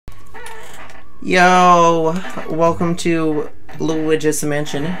Yo, welcome to Luigi's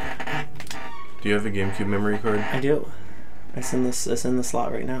Mansion. Do you have a GameCube memory card? I do. It's in the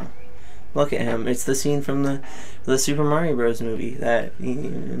slot right now. Look at him. It's the scene from the Super Mario Bros. Movie that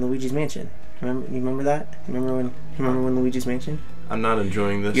in Luigi's Mansion. You remember that? You remember when Luigi's Mansion? I'm not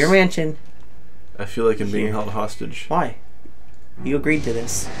enjoying this. Your mansion. I feel like I'm being held hostage. Why? You agreed to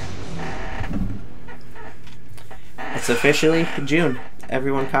this. It's officially June.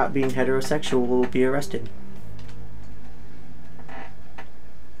 Everyone caught being heterosexual will be arrested.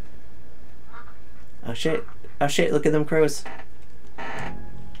 Oh shit. Oh shit, look at them crows.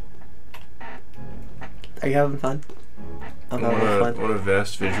 Are you having fun? I'm having fun. What a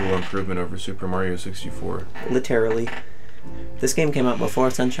vast visual improvement over Super Mario 64. Literally. This game came out before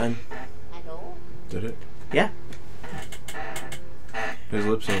Sunshine. Did it? Yeah. His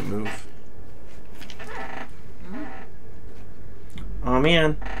lips ain't move. Oh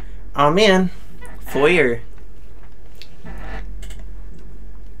man. Oh man. Foyer.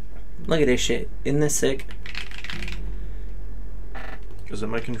 Look at this shit. Isn't this sick? Is it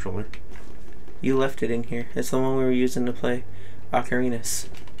my controller? You left it in here. It's the one we were using to play Ocarinas.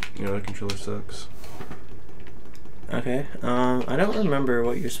 You know, that controller sucks. Okay. I don't remember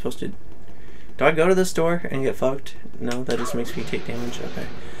what you're supposed to... Do I go to the store and get fucked? No, that just makes me take damage. Okay.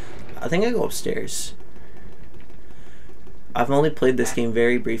 I think I go upstairs. I've only played this game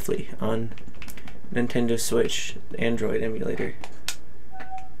very briefly on Nintendo Switch Android emulator.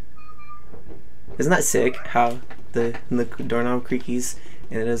 Isn't that sick how the doorknob creakies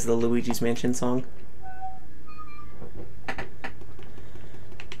and it is the Luigi's Mansion song? I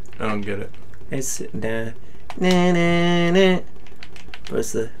don't get it. It's na na na na.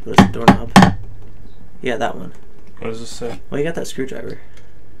 What's the doorknob? Yeah, that one. What does this say? Well, you got that screwdriver.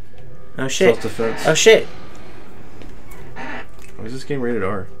 Oh shit. Self-defense. Oh shit. Why is this game rated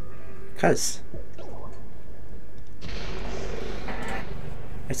R? 'Cause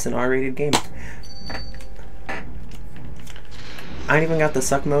it's an R-rated game. I ain't even got the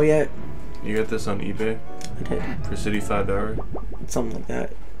Suckmo yet. You got this on eBay? I did. For City $5? Something like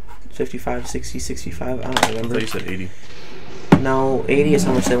that. 55, 60, 65, I don't I remember. thought you said 80. No, 80 is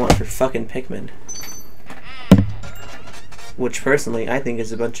how much they want for fucking Pikmin. Which personally I think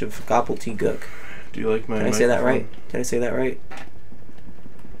is a bunch of gobbledygook. Do you like my Did I say that right? Did I say that right?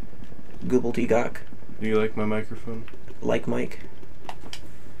 Gobbledygook. Do you like my microphone? Like Mike.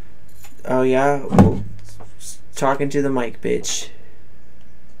 Oh yeah? Well, talking to the mic, bitch.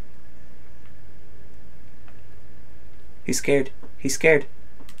 He's scared. He's scared.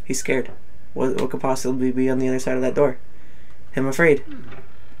 He's scared. What could possibly be on the other side of that door? I'm afraid.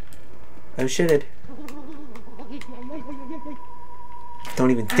 I'm shitted. Don't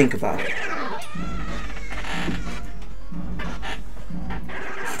even think about it.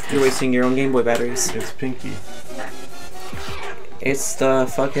 You're wasting your own Game Boy batteries. It's Pinky. It's the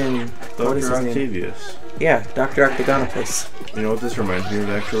fucking... What is his Dr. name? Octavius. Yeah, Dr. Octagonopus. You know what this reminds me of,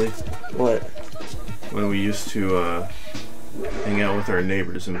 actually? What? When we used to hang out with our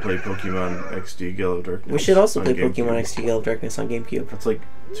neighbors and play Pokemon XD Yellow Darkness. We should also play GameCube. Pokemon XD Yellow Darkness on GameCube. That's like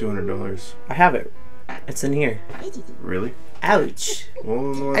 $200. I have it. It's in here. Really? Ouch.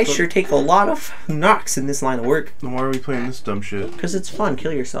 Well, no, I sure take a lot of knocks in this line of work. Then why are we playing this dumb shit? Because it's fun.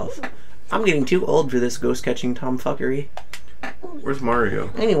 Kill yourself. I'm getting too old for this ghost-catching tomfuckery. Where's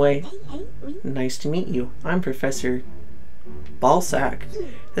Mario? Anyway, nice to meet you. I'm Professor Ballsack.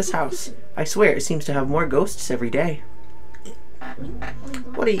 This house, I swear, it seems to have more ghosts every day.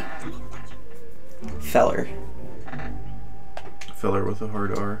 What are you... Feller. Feller with a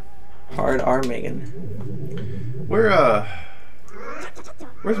hard R. Hard R, Megan. Where's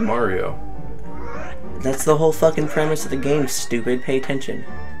Mario? That's the whole fucking premise of the game, stupid. Pay attention.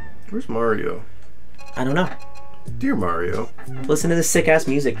 Where's Mario? I don't know. Dear Mario. Listen to this sick-ass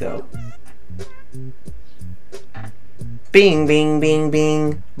music, though. Bing, bing, bing,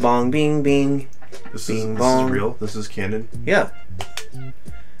 bing. Bong, bing, bing. This Bing, is bong. real? This is canon? Yeah.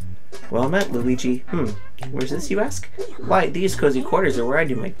 Well met, Luigi. Where's this, you ask? Why, these cozy quarters are where I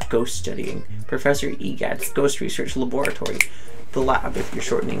do my ghost studying. Professor EGAT's Ghost Research Laboratory. The lab, if you're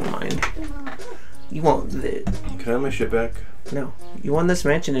shortening the mind. You won't... Can I have my shit back? No. You won this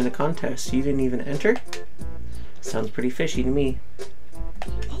mansion in a contest. You didn't even enter? Sounds pretty fishy to me.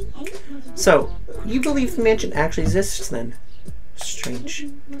 So, you believe the mansion actually exists, then? Strange.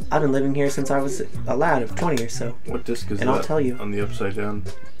 I've been living here since I was a lad of 20 or so. What disc is that? And I'll tell you. On the upside down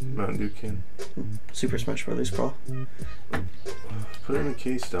Mountain Dew can. Super Smash Brothers Brawl. Put it in the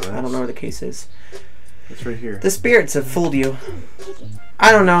case, dumbass. I don't know where the case is. It's right here. The spirits have fooled you.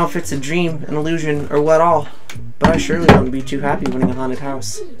 I don't know if it's a dream, an illusion, or what all, but I surely wouldn't be too happy winning a haunted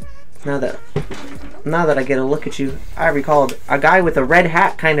house. Now that I get a look at you, I recalled a guy with a red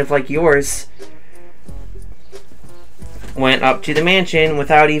hat, kind of like yours, went up to the mansion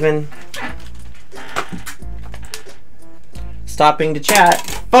without even stopping to chat.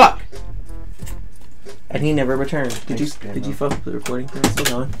 Fuck! And he never returned. Did you fuck with the recording? It's still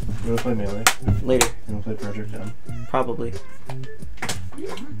going. You wanna play Melee? Later. You wanna play Project M? Probably.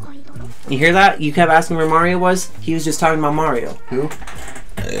 You hear that? You kept asking where Mario was? He was just talking about Mario. Who?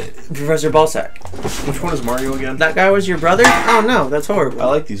 Professor Balsack. Which one is Mario again? That guy was your brother? Oh no, that's horrible. I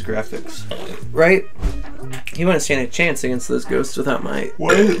like these graphics. Right? He wouldn't stand a chance against those ghosts without my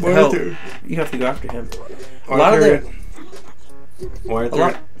help. You have to go after him. Why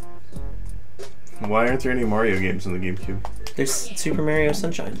aren't there any Mario games on the GameCube? There's Super Mario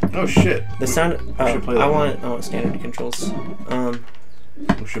Sunshine. Oh shit! The sound. should play that I want standard controls.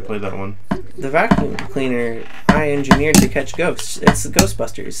 We should play that one. The vacuum cleaner I engineered to catch ghosts. It's the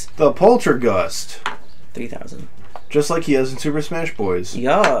Ghostbusters. The Poltergust. 3000. Just like he has in Super Smash Bros.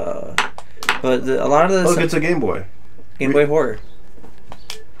 Yeah. But a lot of the look, it's a Game Boy. Game Boy Horror.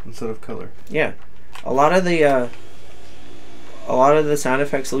 Instead of color. Yeah. A lot of the sound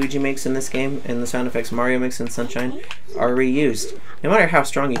effects Luigi makes in this game and the sound effects Mario makes in Sunshine are reused. No matter how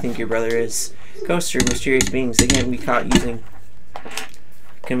strong you think your brother is, ghosts are mysterious beings. They can't be caught using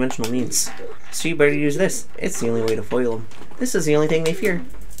conventional means. So you better use this. It's the only way to foil them. This is the only thing they fear.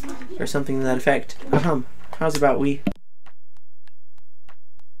 Or something to that effect. How's about we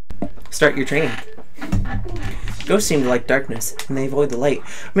start your training? Ghosts seem to like darkness, and they avoid the light.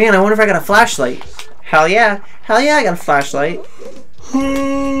 Man, I wonder if I got a flashlight. Hell yeah, I got a flashlight.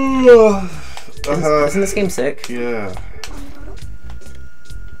 Isn't this game sick? Yeah.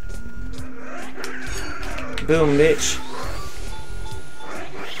 Boom, bitch.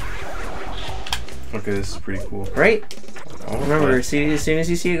 Okay, this is pretty cool. Right? Remember, as soon as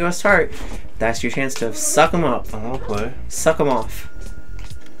you see a ghost heart, that's your chance to suck them up. I wanna play. Suck them off.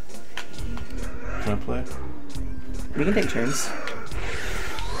 Can I play? We can take turns.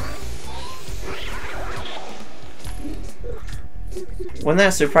 When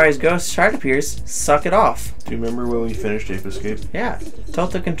that surprise ghost heart appears, suck it off. Do you remember when we finished Ape Escape? Yeah.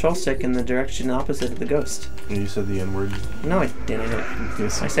 Tilt the control stick in the direction opposite of the ghost. And you said the N-word? No, I didn't.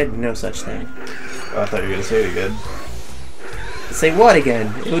 Yes. I said no such thing. I thought you were gonna say it again. Say what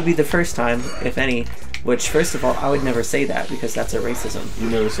again? It would be the first time, if any. Which, first of all, I would never say that because that's a racism. You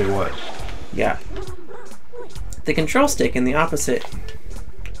never say what? Yeah. The control stick in the opposite.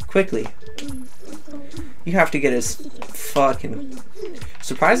 Quickly. You have to get his fucking...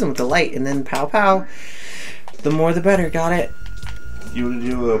 Surprise him with the light, and then pow pow. The more the better, got it? You want to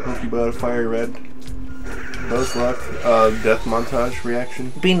do a Pokemon Fire Red? Nuzlocke, death montage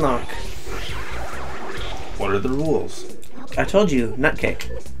reaction? Beanlock. What are the rules? I told you, nut kick.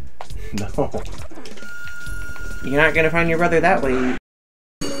 No. You're not gonna find your brother that way.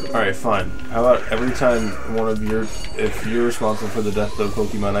 Alright, fine. How about every time if you're responsible for the death of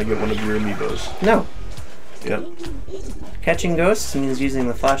Pokemon, I get one of your amiibos? No. Yep. Catching ghosts means using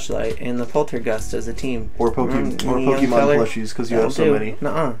the flashlight and the poltergust as a team. Or Pokemon plushies, because you have so many.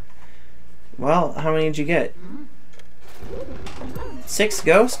 Nuh-uh. Well, how many did you get? 6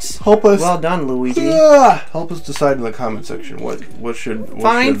 ghosts? Help us. Well done, Luigi. Help us decide in the comment section what should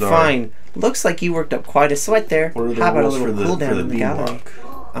Fine. Looks like you worked up quite a sweat there. What are the How about a rules little cool down in the gallery? Lock?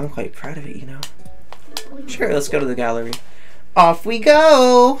 I'm quite proud of it, you know. Sure, let's go to the gallery. Off we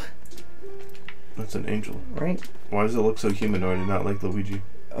go! That's an angel. Right? Why does it look so humanoid and not like Luigi?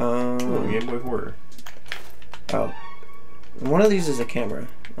 Game Boy Horror. Oh. One of these is a camera.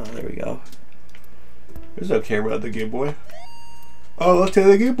 Oh, there we go. There's no camera on the Game Boy. Oh, let's take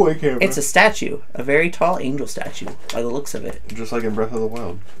the Game Boy camera. It's a statue. A very tall angel statue, by the looks of it. Just like in Breath of the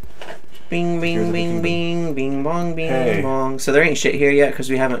Wild. Bing, bing, bing, bing, bing, bong, bing, bong. So there ain't shit here yet because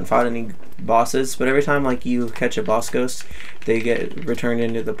we haven't fought any bosses. But every time like you catch a boss ghost, they get returned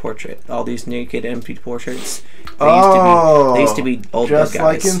into the portrait. All these naked, empty portraits. They used to be old just guys.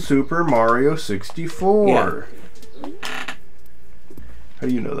 like in Super Mario 64. Yeah. How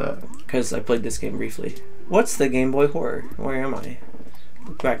do you know that? Because I played this game briefly. What's the Game Boy Horror? Where am I?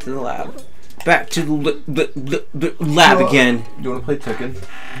 Back to the lab. Back to the lab again. You want to play Tekken?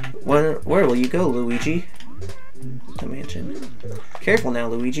 Where will you go, Luigi? The mansion. Careful now,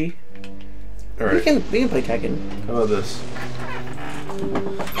 Luigi. Alright. We can play Tekken. How about this?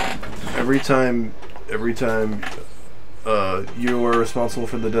 Every time you are responsible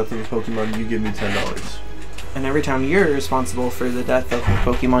for the death of a Pokemon, you give me $10. And every time you're responsible for the death of a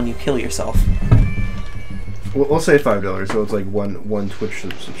Pokemon, you kill yourself. We'll say $5, so it's like one Twitch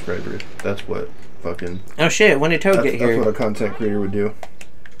subscriber. That's what fucking... Oh shit, when did Toad get here? That's what a content creator would do.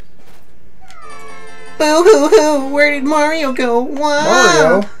 Hoo hoo hoo! Where did Mario go?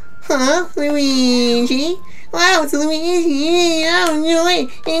 Wow! Mario? Huh? Luigi? Wow, it's Luigi! Oh, no way!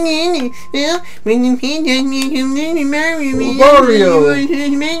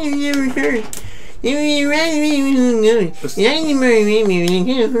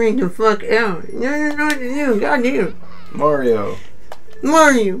 The fuck out! Goddamn! Mario.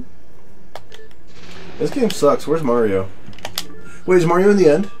 Mario! This game sucks. Where's Mario? Wait, is Mario in the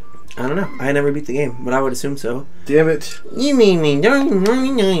end? I don't know. I never beat the game, but I would assume so. Damn it. You made me don't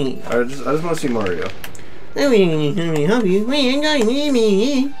know. I just want to see Mario. I don't help you. I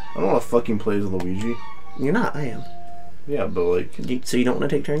don't want to fucking play as Luigi. You're not. I am. Yeah, but like... So you don't want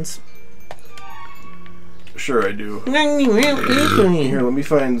to take turns? Sure I do. Here, let me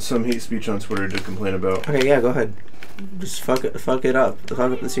find some hate speech on Twitter to complain about. Okay, yeah, go ahead. Just fuck it up. Fuck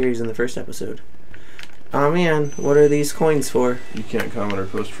up the series in the first episode. Oh man, what are these coins for? You can't comment or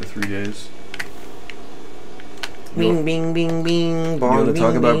post for 3 days. Bing, bing, bing, bing, bong, you want to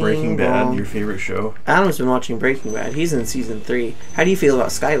talk about bing, Breaking Bad, bong. your favorite show? Adam's been watching Breaking Bad. He's in season 3. How do you feel about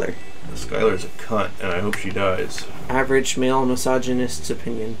Skylar? Skylar's a cunt, and I hope she dies. Average male misogynist's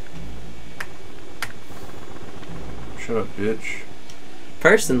opinion. Shut up, bitch.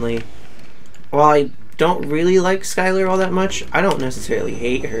 Personally, while I don't really like Skylar all that much, I don't necessarily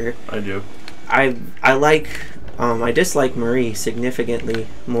hate her. I do. I dislike Marie significantly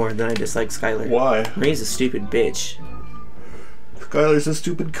more than I dislike Skylar. Why? Marie's a stupid bitch. Skylar's a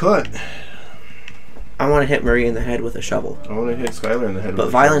stupid cunt. I want to hit Marie in the head with a shovel. I want to hit Skylar in the head with a But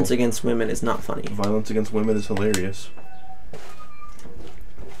violence shovel. against women is not funny. Violence against women is hilarious.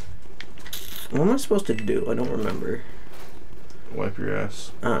 What am I supposed to do? I don't remember. Wipe your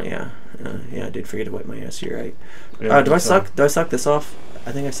ass. Oh, yeah. Yeah, I did forget to wipe my ass. You're right. Yeah, Do I suck this off?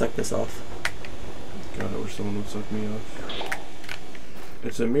 I think I sucked this off. God, I wish someone would suck me off.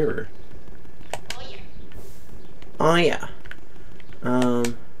 It's a mirror. Oh, yeah.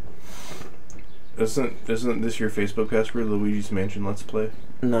 Isn't this your Facebook password, Luigi's Mansion Let's Play?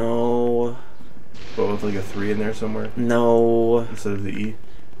 No. But with like a 3 in there somewhere? No. Instead of the E?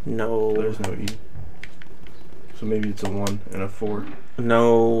 No. There's no E. So maybe it's a 1 and a 4.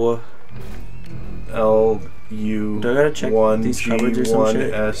 No. LU Do I gotta check 1 these cupboards or some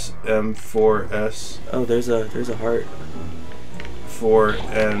shit? G1 SM4S Oh, there's a heart.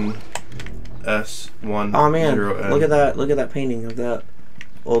 4N S1 Oh man, 0N. look at that painting of that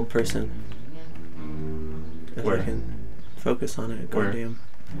old person. If Where? I can focus on it, Where? goddamn.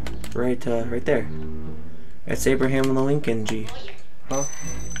 Right there. That's Abraham Lincoln, G. Huh?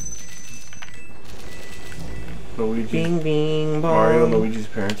 Luigi. Bing bing bong. Mario and Luigi's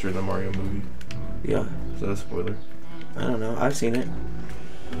parents are in the Mario movie. Yeah. Is that a spoiler? I don't know. I've seen it.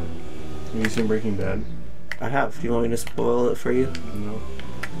 Have you seen Breaking Bad? I have. Do you want me to spoil it for you? No.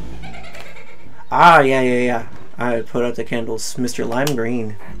 Ah, yeah. I put out the candles. Mr. Lime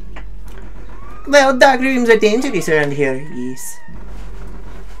Green. Well, dark rooms are dangerous around here. Yes.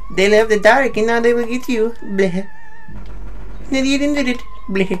 They love the dark and now they will get you. Bleh.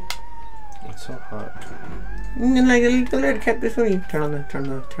 Bleh. It's so hot. Like a little red cat before you. Turn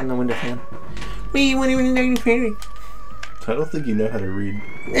the window fan. We want to learn fairy. I don't think you know how to read.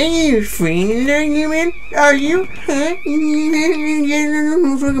 Are you free to learn, you man? Are you? Huh?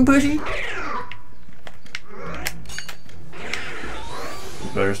 You fucking pussy. You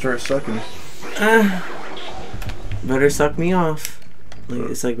better start sucking. Better suck me off. Like,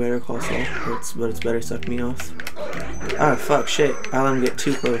 it's like Better Call Saul, but it's better suck me off. Ah, fuck, shit. I let him get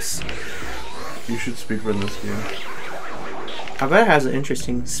too close. You should speedrun this game. I bet it has an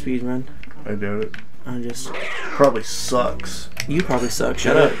interesting speed run. I doubt it. I'm just... Probably sucks. You probably suck.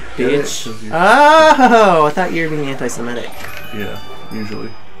 Shut Get up, it, get it, bitch. 'cause you- Oh, I thought you were being anti-Semitic. Yeah, usually.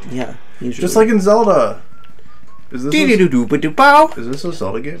 Yeah, usually. Just like in Zelda. Is this a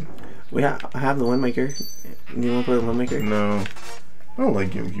Zelda game? I have the Wind Waker. Do you want to play the Wind Waker? No. I don't like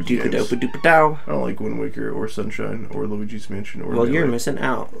GameCube games. Doop-a-doop-a-doop-a-dow. I don't like Wind Waker or Sunshine or Luigi's Mansion or... Well, you're Melee. missing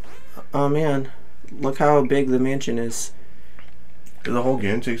out. Oh man, look how big the mansion is. The whole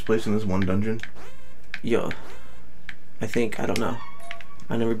game takes place in this one dungeon? Yeah. I think. I don't know.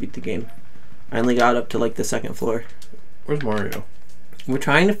 I never beat the game. I only got up to like the second floor. Where's Mario? We're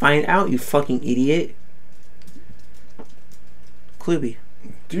trying to find out, you fucking idiot. Cluby.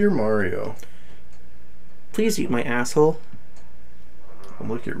 Dear Mario. Please eat my asshole. I'll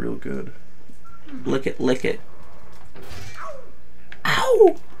lick it real good. Lick it.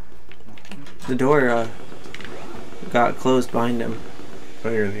 Ow! The door, got closed behind him. Oh,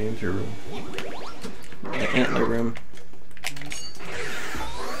 you're in the ante room. The antler room.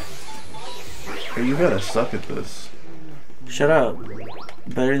 Hey, you gotta suck at this. Shut up.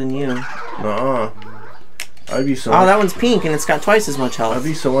 Better than you. Nuh-uh. I'd be so. Oh, that one's pink and it's got twice as much health. I'd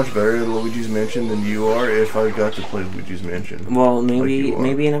be so much better at Luigi's Mansion than you are if I got to play Luigi's Mansion. Well,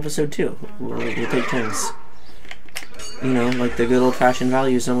 maybe in episode 2. We'll take turns. You know, like the good old-fashioned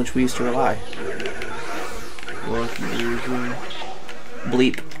values on which we used to rely.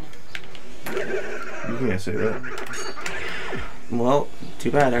 Bleep. You can't say that. Well,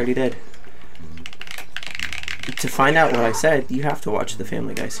 too bad. I already did. To find out what I said, you have to watch the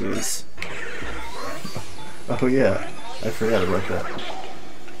Family Guy series. Oh yeah, I forgot about that.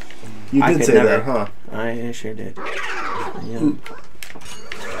 You did say that, huh? I sure did. Yeah.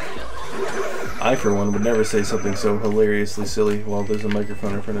 I, for one, would never say something so hilariously silly while there's a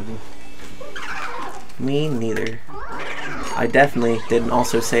microphone in front of me. Me neither. I definitely didn't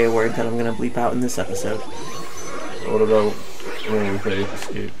also say a word that I'm gonna bleep out in this episode. What about when we play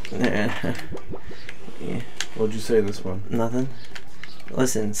Escape? Yeah. What'd you say in this one? Nothing.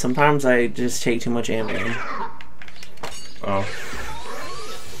 Listen, sometimes I just take too much Ambien. Oh.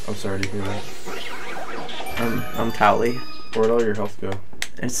 I'm sorry to hear that. I'm Towley. Where'd all your health go?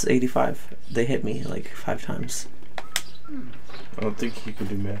 It's 85. They hit me like 5 times. I don't think he can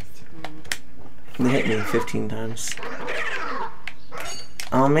do math. They hit me 15 times.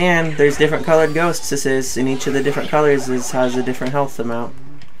 Oh man, there's different colored ghosts. This is, and each of the different colors has a different health amount.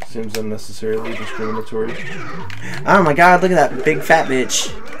 Seems unnecessarily discriminatory. Oh my god, look at that big fat bitch.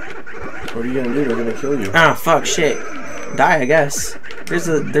 What are you gonna do? They're gonna kill you. Ah, fuck, shit. Die, I guess. There's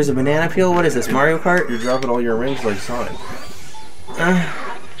a banana peel. What is this, Mario Kart? You're dropping all your rings like Sonic.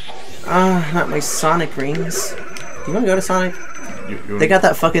 Not my Sonic rings. You wanna go to Sonic? You They got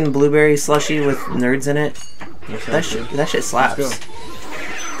that fucking blueberry slushy with nerds in it. That shit slaps. Let's go.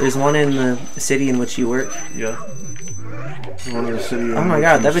 There's one in the city in which you work. Yeah. One in the city. Oh my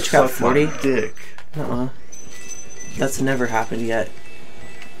god, that bitch got 40. Dick. That's never happened yet.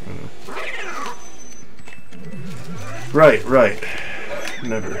 Right.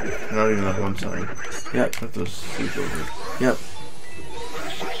 Never. Not even that one time. Yep. Let those sleep over. Yep.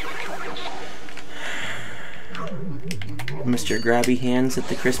 Mr. Grabby Hands at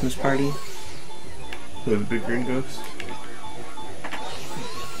the Christmas party. The big green ghost?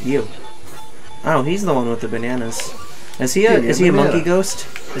 You. Oh, he's the one with the bananas. Is he a monkey ghost?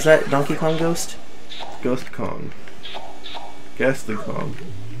 Is that Donkey Kong ghost? Ghost Kong. Ghastly Kong.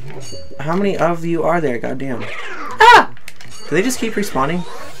 How many of you are there? Goddamn. Ah! Do they just keep respawning?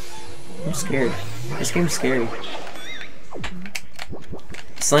 I'm scared. This game's scary.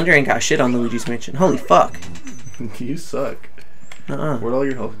 Slender ain't got shit on Luigi's Mansion. Holy fuck. You suck. Where'd all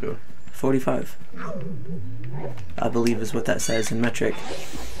your health go? 45. I believe is what that says in metric.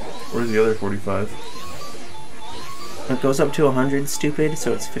 Where's the other 45? It goes up to 100, stupid,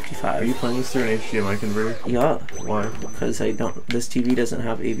 so it's 55. Are you playing this through an HDMI converter? Yeah. Why? Because this TV doesn't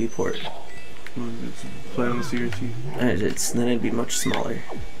have AV port. It's play on the CRT. Then it'd be much smaller.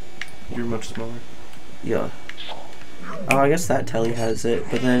 You're much smaller? Yeah. Oh, I guess that telly has it,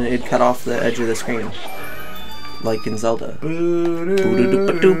 but then it'd cut off the edge of the screen. Like in Zelda.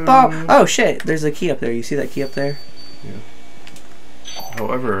 Oh shit, there's a key up there. You see that key up there? Yeah.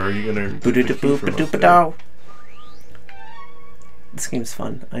 However, are you gonna get the key from up there? This game's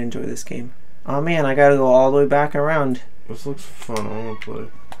fun. I enjoy this game. Oh man, I gotta go all the way back around. This looks fun. I wanna play.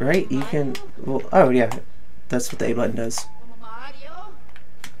 Right? You can... Well, oh yeah. That's what the A button does.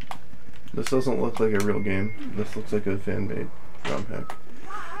 This doesn't look like a real game. This looks like a fan-made ROM hack.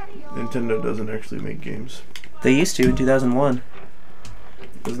 Nintendo doesn't actually make games. They used to in 2001.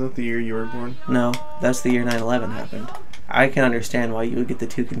 Isn't that the year you were born? No, that's the year 9/11 happened. I can understand why you would get the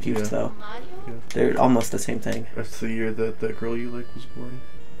two confused, though. Yeah. They're almost the same thing. That's the year that girl you like was born.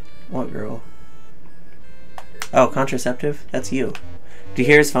 What girl? Oh, Contraceptive? That's you. Do you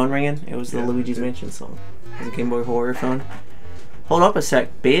hear his phone ringing? It was the Luigi's Mansion song. His Game Boy Horror phone. Hold up a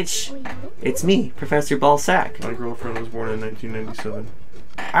sec, bitch. It's me, Professor Ballsack. My girlfriend was born in 1997.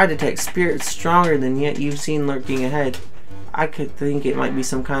 I detect spirits stronger than yet you've seen lurking ahead. I could think it might be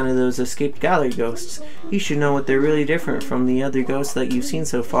some kind of those escaped gallery ghosts. You should know what they're really different from the other ghosts that you've seen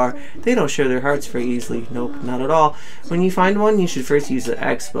so far. They don't show their hearts very easily. Nope, not at all. When you find one, you should first use the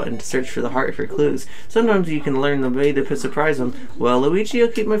X button to search for the heart for clues. Sometimes you can learn the way to surprise them. Well, Luigi, I'll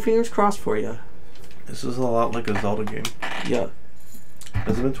keep my fingers crossed for you. This is a lot like a Zelda game. Yeah.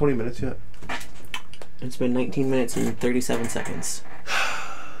 Has it been 20 minutes yet? It's been 19 minutes and 37 seconds.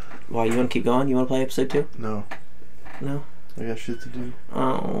 Why, you want to keep going? You want to play episode 2? No. No? I got shit to do.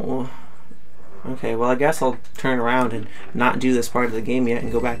 Oh. Okay, well I guess I'll turn around and not do this part of the game yet and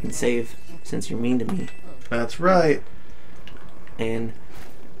go back and save, since you're mean to me. That's right. And,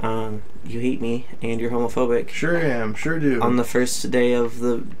 you hate me, and you're homophobic. Sure am, sure do. On the first day of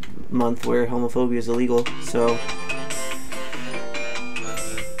the month where homophobia is illegal. So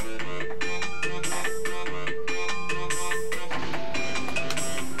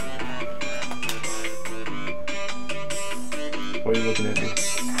why are you looking at me?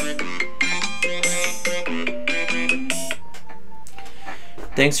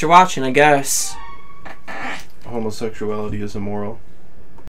 thanks for watching, I guess. Homosexuality is immoral.